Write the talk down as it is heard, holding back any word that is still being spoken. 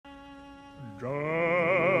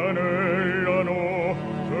Già nella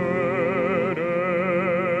notte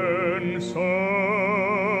densa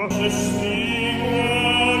estingue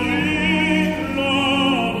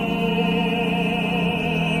l'amor,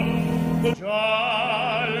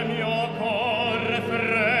 già il mio cor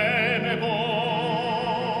freme mondo,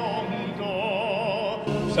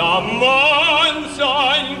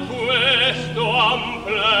 s'ammansa in questo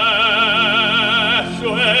amplesso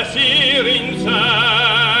e si rinsensa.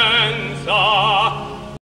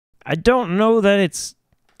 I don't know that it's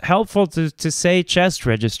helpful to say chest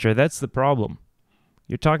register. That's the problem.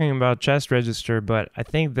 You're talking about chest register, but I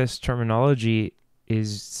think this terminology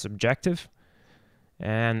is subjective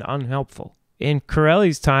and unhelpful. In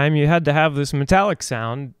Corelli's time, you had to have this metallic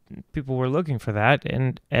sound. People were looking for that,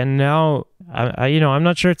 and now, I'm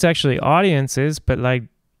not sure it's actually audiences, but like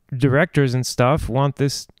directors and stuff want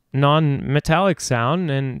this non-metallic sound,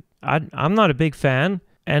 and I'm not a big fan.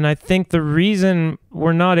 And I think the reason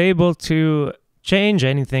we're not able to change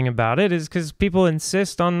anything about it is because people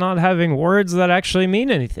insist on not having words that actually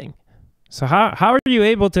mean anything. So how are you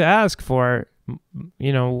able to ask for,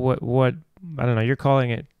 what I don't know, you're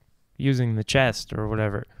calling it using the chest or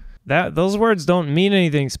whatever. Those words don't mean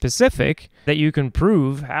anything specific that you can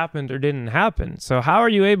prove happened or didn't happen. So how are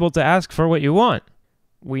you able to ask for what you want?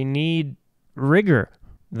 We need rigor.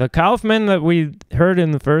 The Kaufman that we heard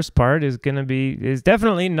in the first part is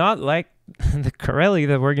definitely not like the Corelli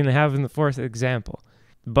that we're going to have in the fourth example.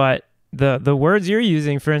 But the words you're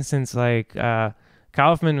using, for instance, like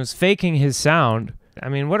Kaufman was faking his sound. I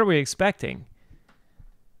mean, what are we expecting?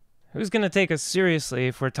 Who's going to take us seriously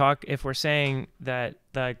if we're saying that,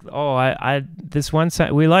 like, oh, this one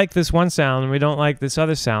sound, we like this one sound and we don't like this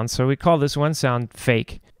other sound, so we call this one sound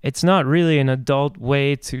fake. It's not really an adult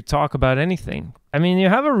way to talk about anything. I mean, you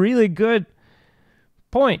have a really good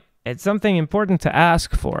point. It's something important to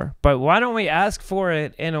ask for, but why don't we ask for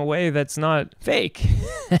it in a way that's not fake?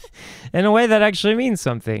 In a way that actually means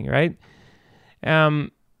something, right?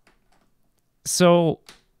 So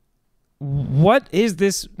what is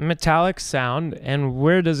this metallic sound and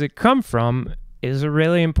where does it come from is a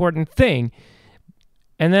really important thing.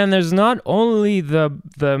 And then there's not only the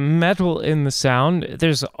metal in the sound,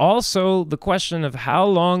 there's also the question of how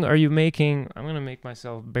long are you making... I'm going to make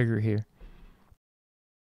myself bigger here.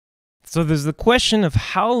 So there's the question of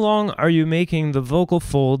how long are you making the vocal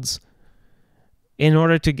folds in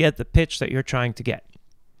order to get the pitch that you're trying to get.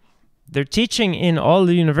 They're teaching in all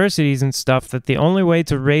the universities and stuff that the only way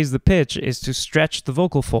to raise the pitch is to stretch the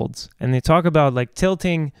vocal folds. And they talk about like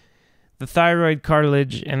tilting the thyroid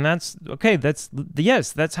cartilage, and that's okay. That's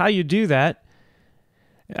how you do that.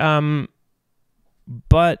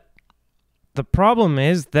 But the problem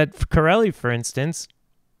is that Corelli, for instance,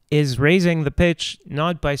 is raising the pitch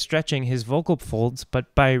not by stretching his vocal folds,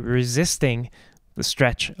 but by resisting the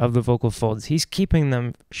stretch of the vocal folds. He's keeping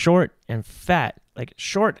them short and fat, like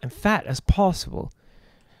short and fat as possible.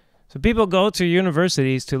 So people go to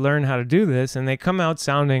universities to learn how to do this, and they come out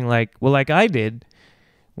sounding like, well, like I did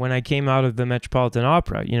when I came out of the Metropolitan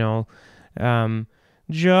Opera, Già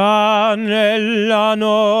nella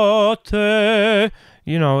notte.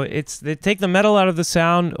 They take the metal out of the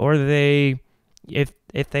sound, or if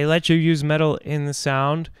they let you use metal in the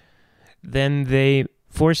sound, then they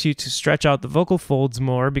force you to stretch out the vocal folds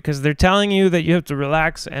more because they're telling you that you have to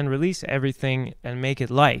relax and release everything and make it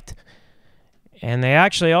light. And they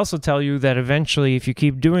actually also tell you that eventually, if you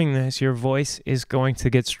keep doing this, your voice is going to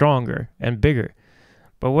get stronger and bigger.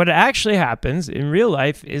 But what actually happens in real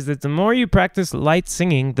life is that the more you practice light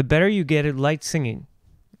singing, the better you get at light singing.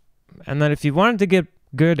 And that if you wanted to get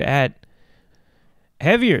good at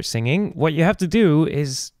heavier singing, what you have to do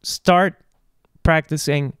is start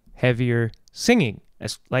practicing heavier singing.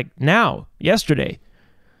 As like now, yesterday.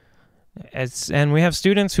 And we have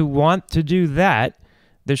students who want to do that.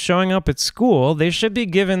 They're showing up at school. They should be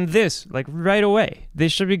given this, like right away. They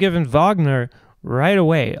should be given Wagner right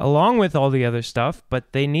away, along with all the other stuff,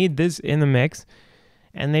 but they need this in the mix,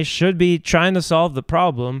 and they should be trying to solve the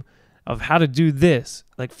problem of how to do this,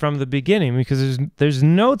 like from the beginning, because there's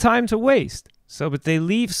no time to waste. But they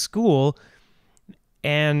leave school,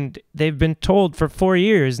 and they've been told for 4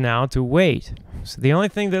 years now to wait. So the only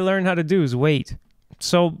thing they learn how to do is wait.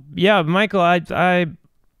 So yeah, Michael, I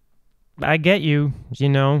get you,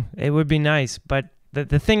 it would be nice, but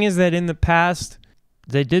the thing is that in the past,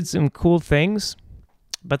 they did some cool things,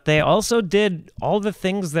 but they also did all the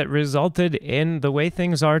things that resulted in the way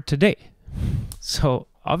things are today. So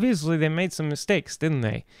obviously they made some mistakes, didn't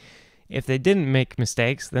they? If they didn't make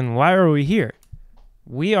mistakes, then why are we here?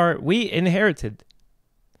 We inherited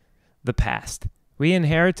the past. We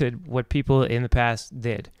inherited what people in the past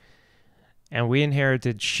did. and we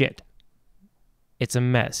inherited shit. It's a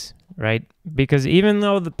mess, right? Because even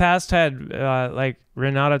though the past had like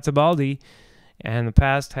Renata Tebaldi, and the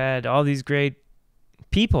past had all these great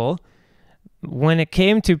people, when it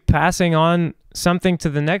came to passing on something to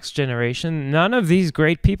the next generation, none of these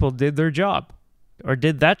great people did their job or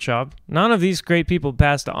did that job. None of these great people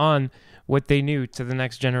passed on what they knew to the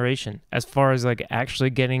next generation as far as like actually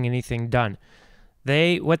getting anything done.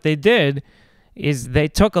 What they did is they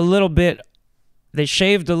took a little bit, they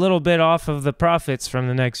shaved a little bit off of the profits from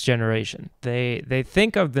the next generation. They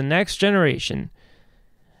think of the next generation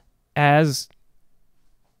as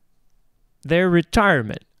their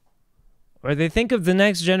retirement, or they think of the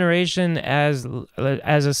next generation as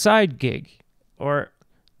a side gig, or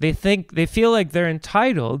they feel like they're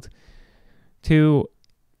entitled to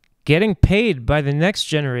getting paid by the next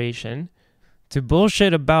generation to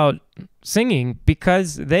bullshit about singing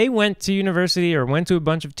because they went to university or went to a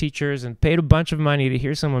bunch of teachers and paid a bunch of money to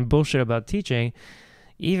hear someone bullshit about teaching,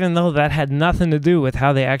 even though that had nothing to do with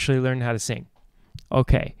how they actually learned how to sing.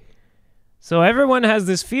 Okay. So everyone has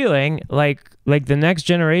this feeling like the next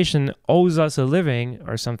generation owes us a living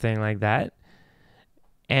or something like that.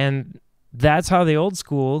 And that's how the old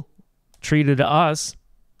school treated us.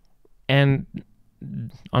 And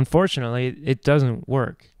unfortunately, it doesn't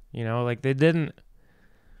work. You know, like they didn't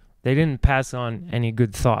pass on any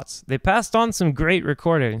good thoughts. They passed on some great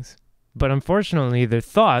recordings, but unfortunately their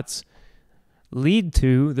thoughts lead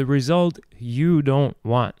to the result you don't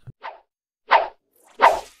want,